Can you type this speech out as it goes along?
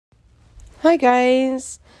Hi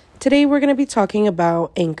guys! Today we're going to be talking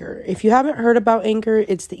about Anchor. If you haven't heard about Anchor,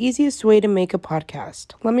 it's the easiest way to make a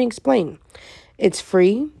podcast. Let me explain. It's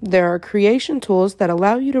free. There are creation tools that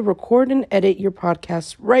allow you to record and edit your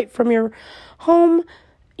podcast right from your home,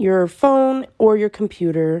 your phone, or your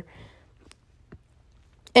computer.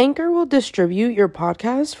 Anchor will distribute your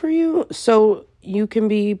podcast for you so you can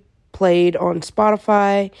be played on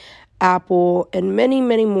Spotify, Apple, and many,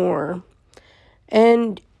 many more.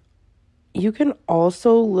 And you can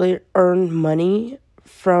also earn money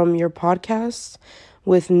from your podcasts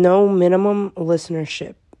with no minimum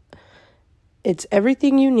listenership. It's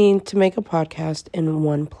everything you need to make a podcast in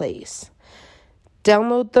one place.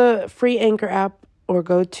 Download the free Anchor app or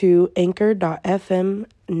go to anchor.fm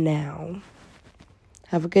now.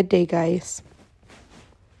 Have a good day, guys.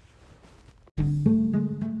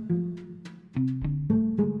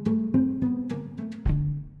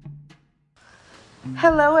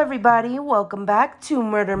 Hello, everybody. Welcome back to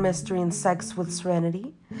Murder, Mystery, and Sex with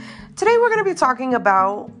Serenity. Today, we're going to be talking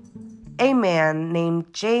about a man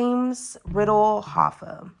named James Riddle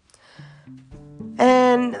Hoffa.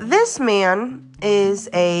 And this man is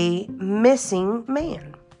a missing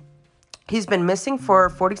man. He's been missing for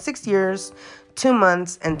 46 years, 2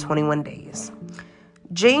 months, and 21 days.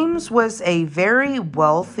 James was a very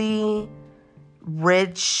wealthy,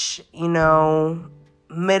 rich,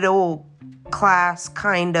 middle class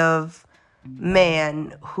kind of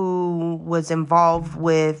man who was involved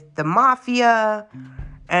with the mafia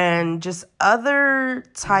and just other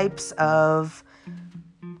types of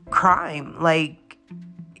crime. Like,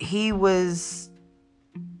 he was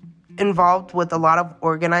involved with a lot of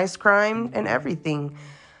organized crime and everything.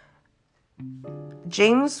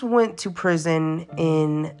 James went to prison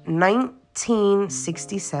in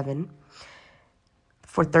 1967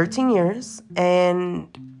 for 13 years, and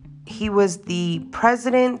he was the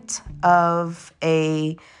president of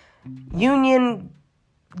a union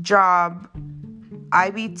job,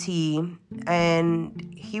 IBT,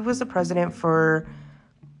 and he was the president for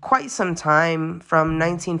quite some time, from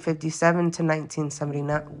 1957 to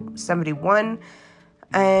 1971.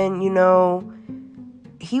 And,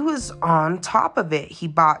 he was on top of it. He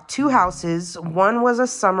bought 2 houses. One was a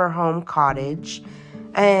summer home cottage,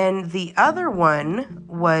 and the other one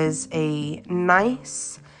was a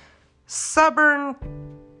nice suburban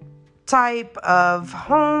type of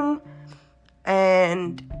home,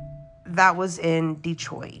 and that was in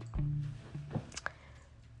Detroit.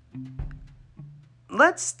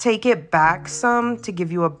 Let's take it back some to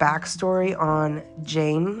give you a backstory on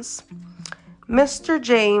James. Mr.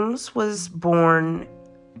 James was born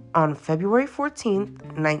on February 14th,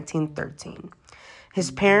 1913.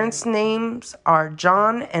 His parents' names are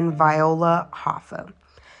John and Viola Hoffa.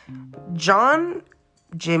 John,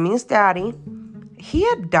 Jimmy's daddy, he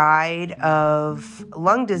had died of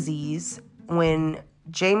lung disease when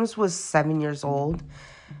James was 7 years old.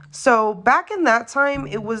 So back in that time,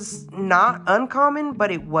 it was not uncommon,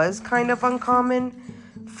 but it was kind of uncommon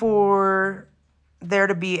for there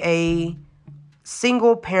to be a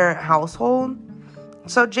single parent household.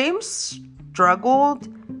 So James struggled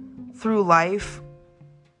through life,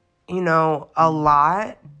 a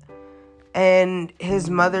lot. And his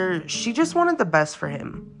mother, she just wanted the best for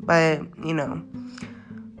him. But,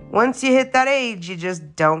 once you hit that age, you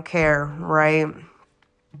just don't care, right?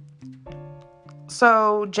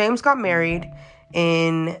 So James got married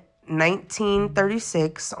in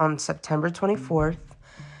 1936 on September 24th.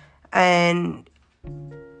 And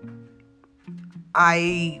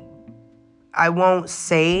I won't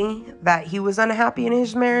say that he was unhappy in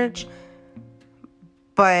his marriage,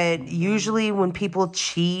 but usually when people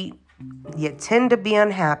cheat, you tend to be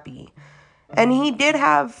unhappy. And he did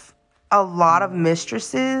have a lot of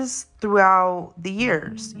mistresses throughout the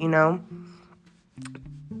years,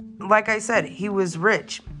 Like I said, he was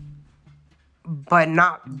rich, but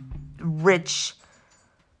not rich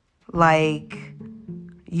like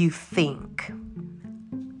you think.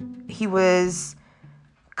 He was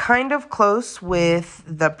kind of close with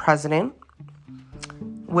the president,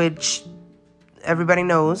 which everybody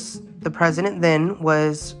knows the president then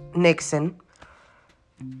was Nixon.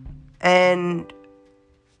 And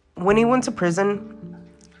when he went to prison,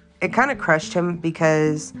 it kind of crushed him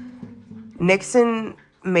because Nixon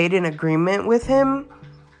made an agreement with him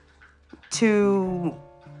to,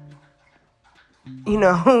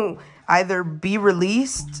 either be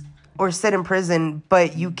released or sit in prison,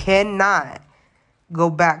 but you cannot go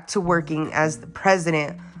back to working as the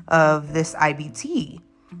president of this IBT.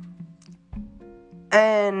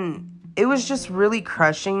 And it was just really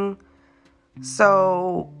crushing.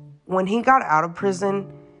 So when he got out of prison,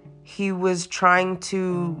 He was trying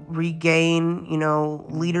to regain,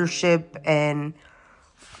 leadership and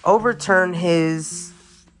overturn his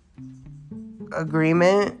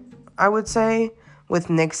agreement, I would say, with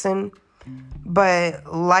Nixon.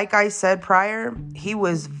 But like I said prior, he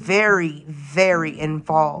was very, very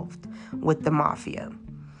involved with the mafia.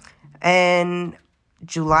 And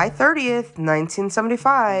July 30th,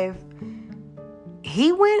 1975,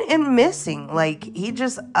 he went and missing. Like, he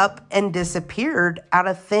just up and disappeared out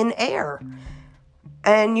of thin air.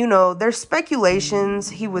 And, there's speculations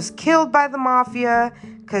he was killed by the mafia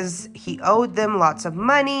because he owed them lots of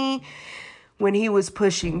money when he was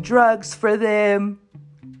pushing drugs for them.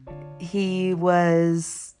 He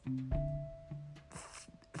was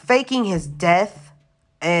faking his death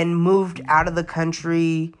and moved out of the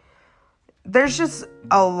country. There's just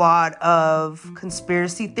a lot of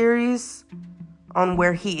conspiracy theories on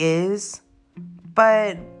where he is,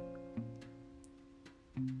 but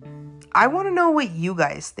I want to know what you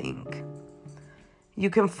guys think. You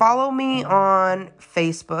can follow me on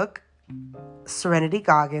Facebook, Serenity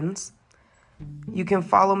Goggins. You can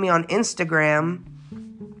follow me on Instagram.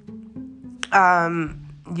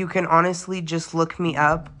 You can honestly just look me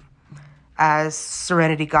up as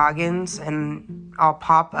Serenity Goggins and I'll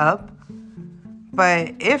pop up.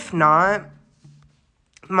 But if not,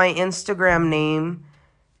 my Instagram name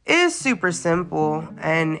is super simple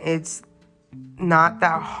and it's not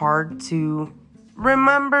that hard to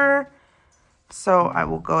remember. So I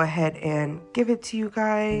will go ahead and give it to you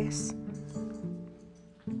guys.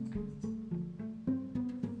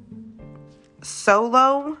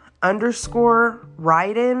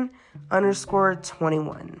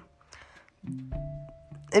 Solo_Ryden_21.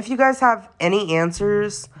 If you guys have any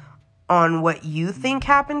answers on what you think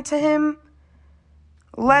happened to him,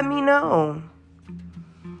 let me know.